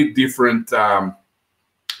complete different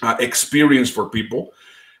experience for people?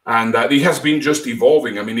 And it has been just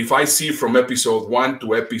evolving. I mean, if I see from episode 1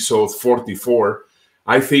 to episode 44,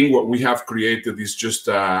 I think what we have created is just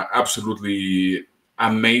absolutely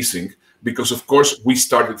amazing, because of course we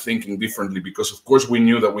started thinking differently, because of course we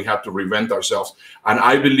knew that we had to reinvent ourselves. And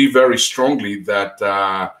I believe very strongly that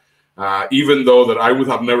even though that I would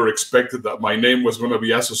have never expected that my name was going to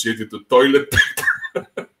be associated to toilet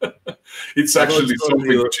paper. It's actually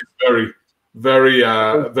something which is very, very,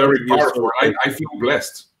 very powerful. I feel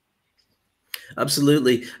blessed.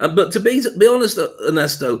 Absolutely. But to be honest,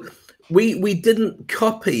 Ernesto, we didn't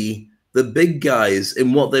copy the big guys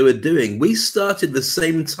in what they were doing. We started the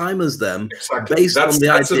same time as them. Exactly. Based on the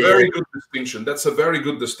that's idea. A very good distinction. That's a very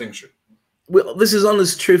good distinction. Well, this is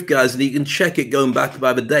honest truth, guys, and you can check it going back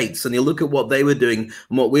by the dates, and you look at what they were doing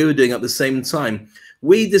and what we were doing at the same time.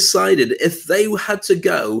 We decided if they had to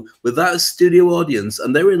go without a studio audience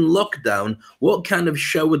and they were in lockdown, what kind of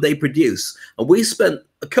show would they produce? And we spent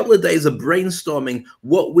a couple of days of brainstorming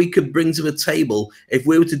what we could bring to the table if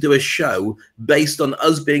we were to do a show based on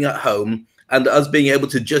us being at home and us being able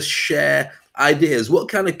to just share ideas. What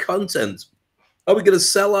kind of content? Are we going to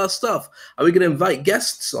sell our stuff? Are we going to invite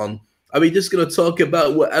guests on? Are we just going to talk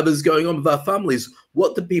about whatever's going on with our families?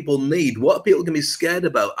 What do people need? What are people going to be scared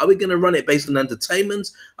about? Are we going to run it based on entertainment?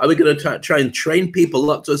 Are we going to try and train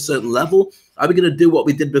people up to a certain level? Are we going to do what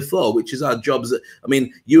we did before, which is our jobs? I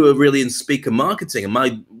mean, you were really in speaker marketing and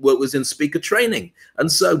my work was in speaker training.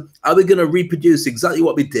 And so are we going to reproduce exactly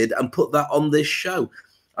what we did and put that on this show?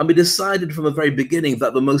 And we decided from the very beginning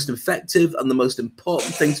that the most effective and the most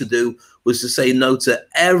important thing to do was to say no to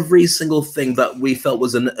every single thing that we felt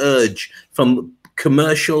was an urge from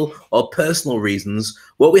commercial or personal reasons.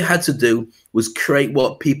 What we had to do was create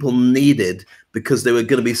what people needed because they were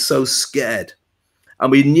going to be so scared. And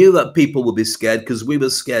we knew that people would be scared because we were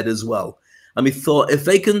scared as well. And we thought if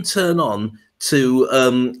they can turn on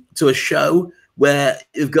to a show where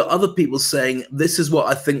you've got other people saying, this is what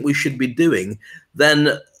I think we should be doing, then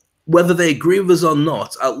whether they agree with us or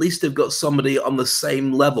not, at least they've got somebody on the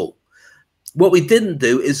same level. What we didn't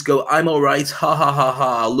do is go, I'm all right, ha, ha, ha,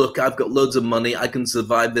 ha, look, I've got loads of money, I can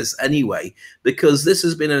survive this anyway, because this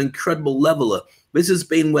has been an incredible leveler. This has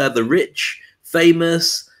been where the rich,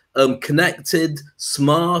 famous, connected,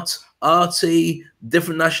 smart, arty,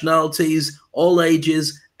 different nationalities, all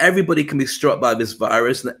ages, everybody can be struck by this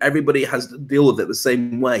virus and everybody has to deal with it the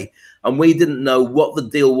same way. And we didn't know what the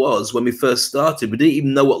deal was when we first started. We didn't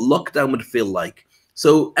even know what lockdown would feel like.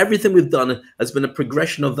 So everything we've done has been a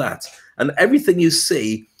progression of that. And everything you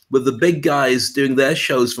see with the big guys doing their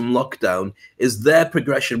shows from lockdown is their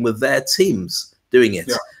progression with their teams doing it.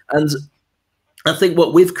 Yeah. And I think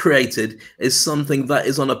what we've created is something that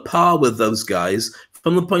is on a par with those guys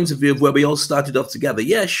from the point of view of where we all started off together.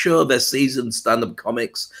 Yeah, sure, they're seasoned stand-up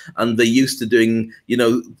comics and they're used to doing, you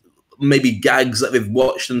know, maybe gags that they've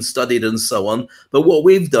watched and studied and so on. But what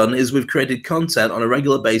we've done is we've created content on a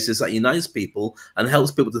regular basis that unites people and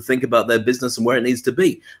helps people to think about their business and where it needs to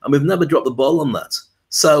be. And we've never dropped the ball on that.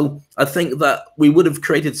 So I think that we would have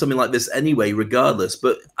created something like this anyway, regardless.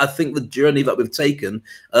 But I think the journey that we've taken,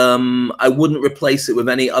 I wouldn't replace it with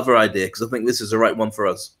any other idea because I think this is the right one for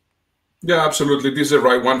us. Yeah, absolutely. This is the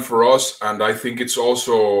right one for us. And I think it's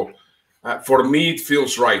also, for me, it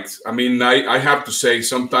feels right. I mean, I have to say,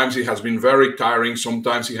 sometimes it has been very tiring.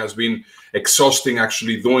 Sometimes it has been exhausting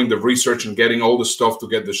actually doing the research and getting all the stuff to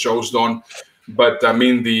get the shows done. But I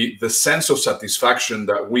mean, the sense of satisfaction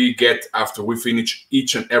that we get after we finish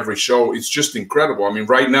each and every show is just incredible. I mean,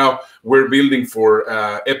 right now we're building for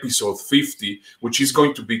episode 50, which is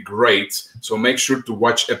going to be great. So make sure to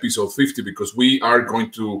watch episode 50 because we are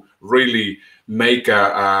going to really make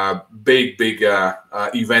a big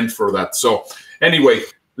event for that. So anyway,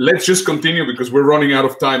 let's just continue because we're running out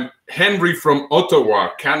of time. Henry from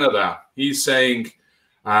Ottawa, Canada, he's saying,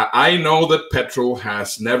 I know that petrol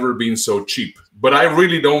has never been so cheap, but I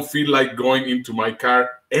really don't feel like going into my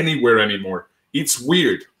car anywhere anymore. It's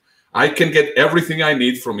weird. I can get everything I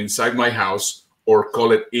need from inside my house or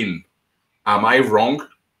call it in. Am I wrong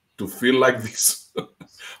to feel like this?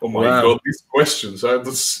 Oh my God, these questions.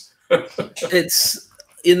 It's,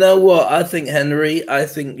 you know what, I think, Henry, I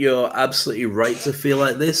think you're absolutely right to feel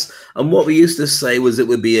like this. And what we used to say was it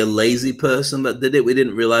would be a lazy person that did it. We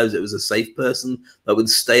didn't realize it was a safe person that would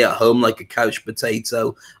stay at home like a couch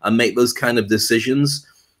potato and make those kind of decisions.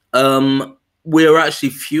 We're actually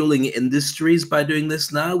fueling industries by doing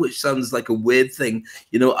this now, which sounds like a weird thing.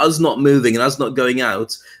 You know, us not moving and us not going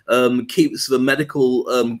out keeps the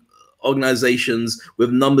medical organizations with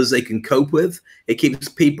numbers they can cope with. It keeps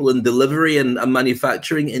people in delivery and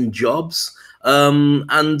manufacturing in jobs.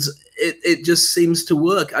 And it just seems to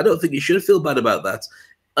work. I don't think you should feel bad about that.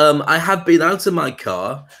 I have been out of my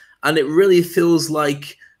car and it really feels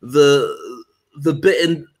like the bit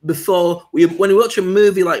in before when we watch a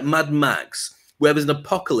movie like Mad Max, where there's an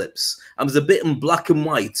apocalypse and there's a bit in black and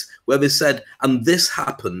white where they said, and this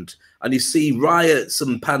happened. and you see riots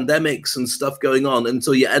and pandemics and stuff going on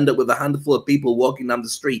until you end up with a handful of people walking down the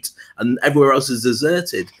street and everywhere else is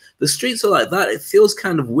deserted. The streets are like that. It feels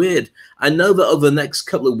kind of weird. I know that over the next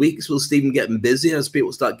couple of weeks, we'll see them getting busy as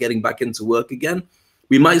people start getting back into work again.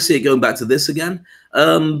 We might see it going back to this again.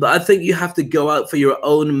 But I think you have to go out for your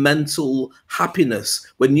own mental happiness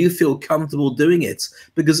when you feel comfortable doing it.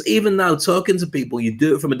 Because even now, talking to people, you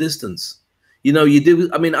do it from a distance. You know, you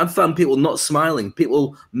do. I mean, I've found people not smiling.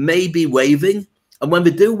 People may be waving. And when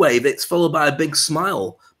they do wave, it's followed by a big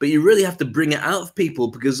smile. But you really have to bring it out of people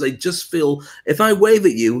because they just feel, if I wave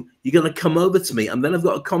at you, you're going to come over to me. And then I've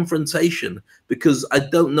got a confrontation because I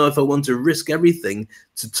don't know if I want to risk everything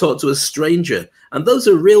to talk to a stranger. And those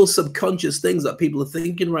are real subconscious things that people are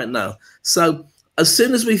thinking right now. So as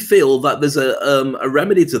soon as we feel that there's a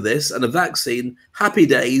remedy to this and a vaccine, happy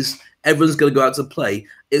days, everyone's going to go out to play.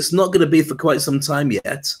 It's not going to be for quite some time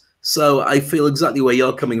yet. So I feel exactly where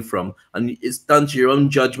you're coming from, and it's down to your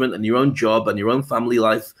own judgment and your own job and your own family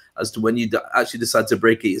life as to when you actually decide to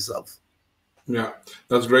break it yourself. Yeah,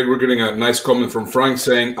 that's great. We're getting a nice comment from Frank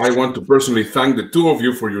saying, I want to personally thank the two of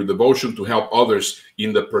you for your devotion to help others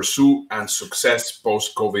in the pursuit and success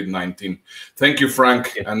post-COVID-19. Thank you,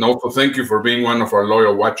 Frank. And also thank you for being one of our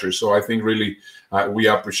loyal watchers. So I think really we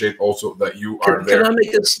appreciate also that you are there.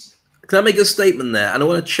 Can I make a statement there? And I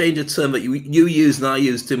want to change a term that you use and I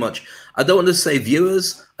use too much. I don't want to say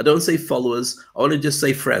viewers. I don't want to say followers. I want to just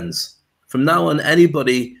say friends. From now on,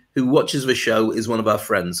 anybody who watches the show is one of our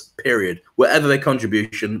friends, period. Whatever their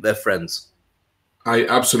contribution, they're friends. I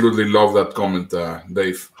absolutely love that comment,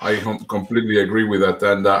 Dave. I completely agree with that.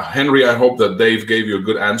 And Henry, I hope that Dave gave you a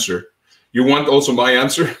good answer. You want also my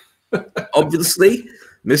answer? Obviously,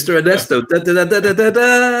 Mr. Ernesto. Da, da, da, da, da, da,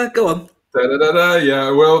 da. Go on. Da, da, da, da. Yeah,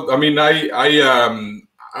 well, I mean,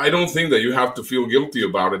 I don't think that you have to feel guilty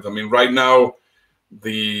about it. I mean, right now,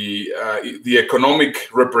 the economic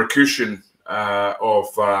repercussion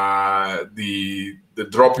of the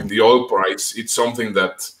drop in the oil price, it's something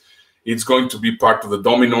that it's going to be part of the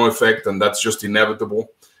domino effect, and that's just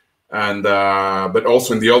inevitable. And but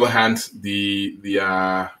also, on the other hand,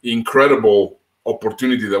 the incredible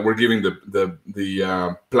opportunity that we're giving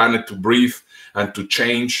the planet to breathe and to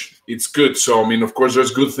change, it's good. So I mean, of course,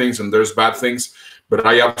 there's good things and there's bad things, but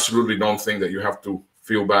I absolutely don't think that you have to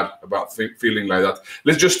feel bad about feeling like that.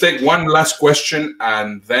 Let's just take one last question,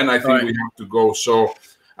 and then I think we have to go. So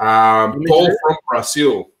Paul from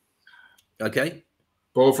Brazil. Okay.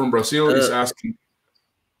 Paul from Brazil is asking.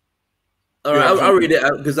 All right, I'll read it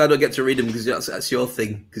out because I don't get to read them because that's your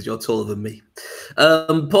thing because you're taller than me.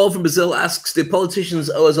 Paul from Brazil asks, do politicians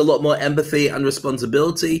owe us a lot more empathy and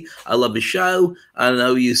responsibility? I love the show. I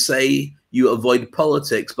know you say you avoid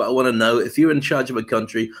politics, but I want to know, if you're in charge of a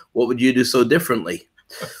country, what would you do so differently?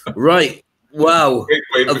 Right. Wow.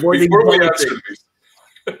 Wait, avoiding before politics.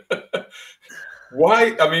 We answer this.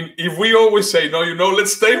 Why? I mean, if we always say, no,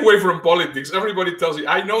 let's stay away from politics, everybody tells you,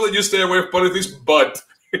 I know that you stay away from politics, but...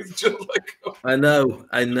 It's just like, oh. I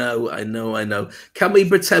know. Can we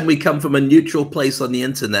pretend we come from a neutral place on the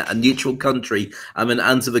internet, a neutral country, and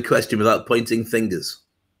answer the question without pointing fingers?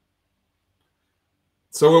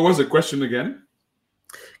 So what was the question again?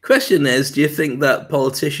 Question is, do you think that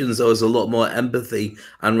politicians owe us a lot more empathy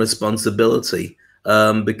and responsibility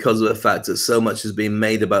because of the fact that so much is being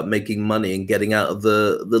made about making money and getting out of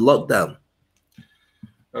the lockdown?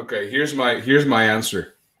 Okay, here's my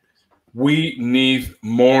answer. We need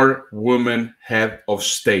more women head of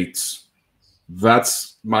states.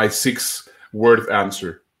 That's my 6-word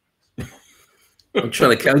answer. I'm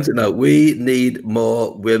trying to count it now. We need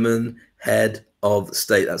more women head of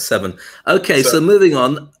state. That's 7. Okay, so moving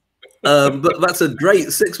on. But that's a great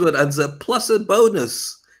 6-word answer, plus a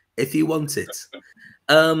bonus if you want it.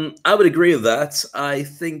 I would agree with that. I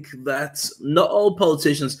think that not all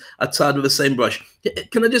politicians are tarred with the same brush.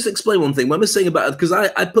 Can I just explain one thing? When we're saying about it, because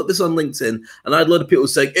I put this on LinkedIn, and I had a lot of people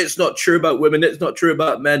saying, it's not true about women, it's not true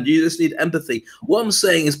about men, you just need empathy. What I'm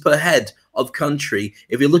saying is, per head of country,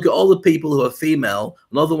 if you look at all the people who are female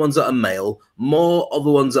and all the ones that are male, more of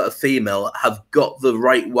the ones that are female have got the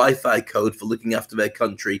right Wi-Fi code for looking after their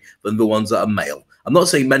country than the ones that are male. I'm not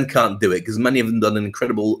saying men can't do it, because many of them done an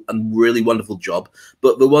incredible and really wonderful job,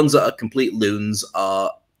 but the ones that are complete loons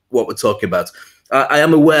are what we're talking about. I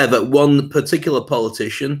am aware that one particular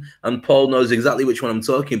politician, and Paul knows exactly which one I'm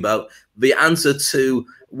talking about, the answer to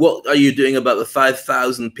what are you doing about the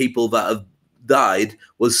 5,000 people that have died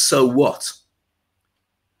was, so what?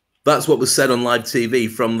 That's what was said on live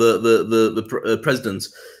TV from the president.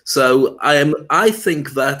 So I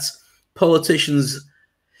think that politicians,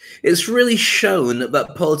 it's really shown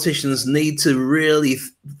that politicians need to really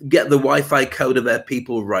get the Wi-Fi code of their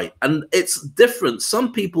people right. And it's different.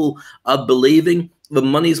 Some people are believing the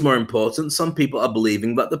money is more important. Some people are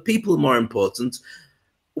believing that the people are more important.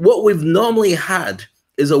 What we've normally had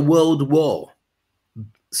is a world war.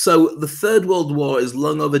 So the Third World War is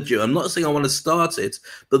long overdue. I'm not saying I want to start it,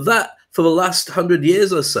 but that for the last 100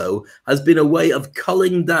 years or so has been a way of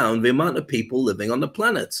culling down the amount of people living on the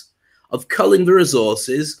planet, of culling the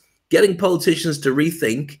resources, getting politicians to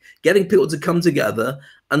rethink, getting people to come together,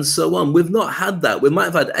 and so on. We've not had that. We might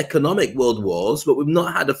have had economic world wars, but we've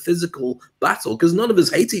not had a physical battle because none of us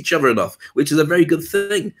hate each other enough, which is a very good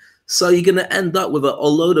thing. So you're going to end up with a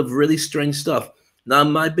load of really strange stuff. Now,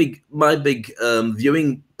 my big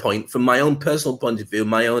viewing point from my own personal point of view,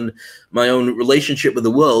 my own relationship with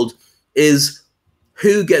the world, is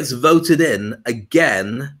who gets voted in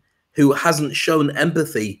again who hasn't shown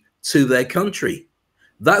empathy to their country.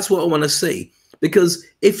 That's what I want to see. Because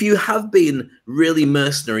if you have been really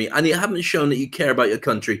mercenary and you haven't shown that you care about your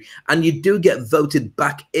country and you do get voted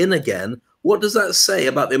back in again, what does that say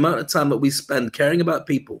about the amount of time that we spend caring about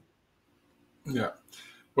people? Yeah.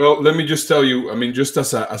 Well, let me just tell you, I mean, just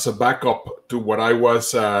as a backup to what I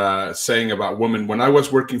was saying about women, when I was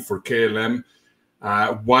working for KLM,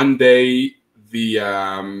 one day she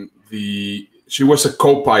was a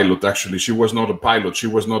co-pilot, actually. She was not a pilot. She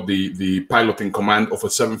was not the pilot in command of a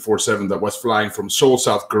 747 that was flying from Seoul,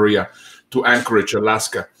 South Korea to Anchorage,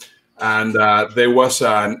 Alaska. And there was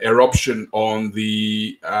an eruption on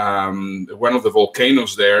the one of the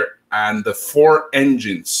volcanoes there, and the 4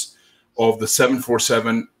 engines of the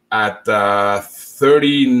 747 at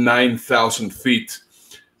 39,000 feet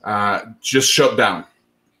just shut down.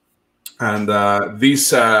 And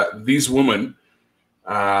these women,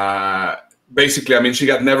 basically, I mean, she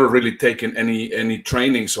had never really taken any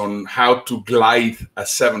trainings on how to glide a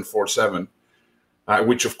 747,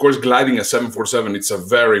 which, of course, gliding a 747, it's a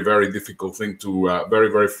very, very difficult thing to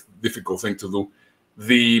very difficult thing to do.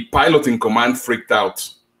 The pilot in command freaked out.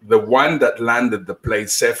 The one that landed the plane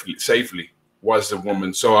safely was the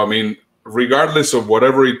woman. So, I mean, regardless of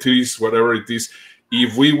whatever it is,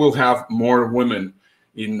 if we will have more women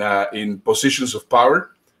in positions of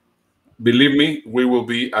power, believe me, we will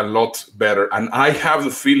be a lot better. And I have the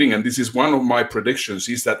feeling, and this is one of my predictions,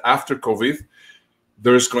 is that after COVID,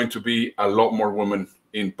 there's going to be a lot more women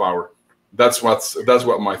in power. That's what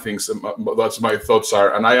my thoughts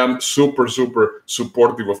are, and I am super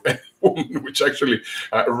supportive of any woman which actually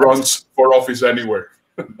runs for office anywhere.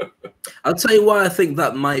 I'll tell you why I think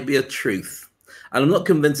that might be a truth, and I'm not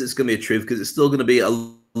convinced it's going to be a truth because it's still going to be a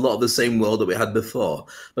lot of the same world that we had before.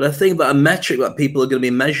 But I think that a metric that people are going to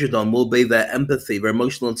be measured on will be their empathy, their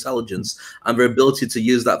emotional intelligence, and their ability to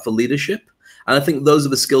use that for leadership. And I think those are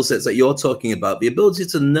the skill sets that you're talking about. The ability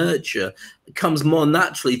to nurture comes more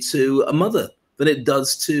naturally to a mother than it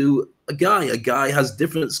does to a guy. A guy has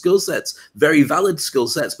different skill sets, very valid skill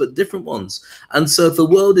sets, but different ones. And so if the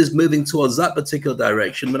world is moving towards that particular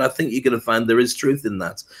direction, then I think you're going to find there is truth in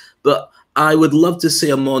that. But I would love to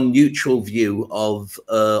see a more neutral view of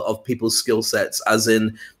people's skill sets, as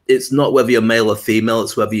in it's not whether you're male or female,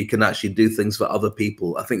 it's whether you can actually do things for other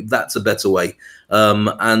people. I think that's a better way.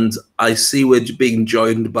 And I see we're being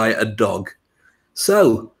joined by a dog.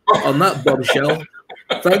 So on that bombshell,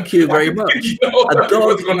 thank you very much. A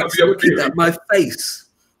dog is looking at my face.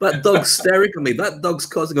 That dog's staring at me. That dog's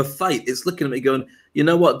causing a fight. It's looking at me going, you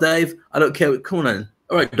know what, Dave? I don't care. Come on.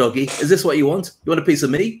 All right, doggy. Is this what you want? You want a piece of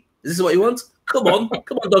me? Is this what you want? Come on,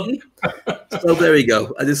 doggy. So there we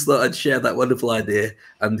go. I just thought I'd share that wonderful idea,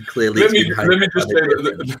 and clearly, let me just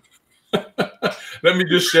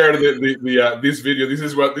share this video.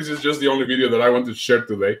 This is just the only video that I want to share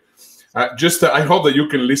today. I hope that you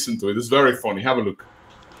can listen to it. It's very funny. Have a look.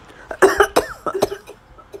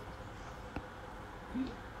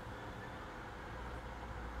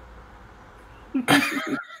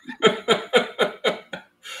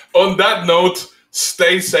 On that note,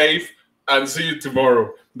 stay safe and see you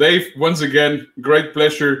tomorrow. Dave, once again, great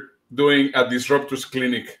pleasure doing a Disruptors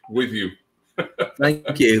Clinic with you.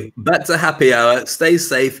 Thank you. Back to happy hour. Stay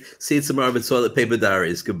safe. See you tomorrow with Toilet Paper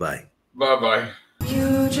Diaries. Goodbye. Bye-bye.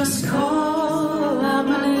 You just call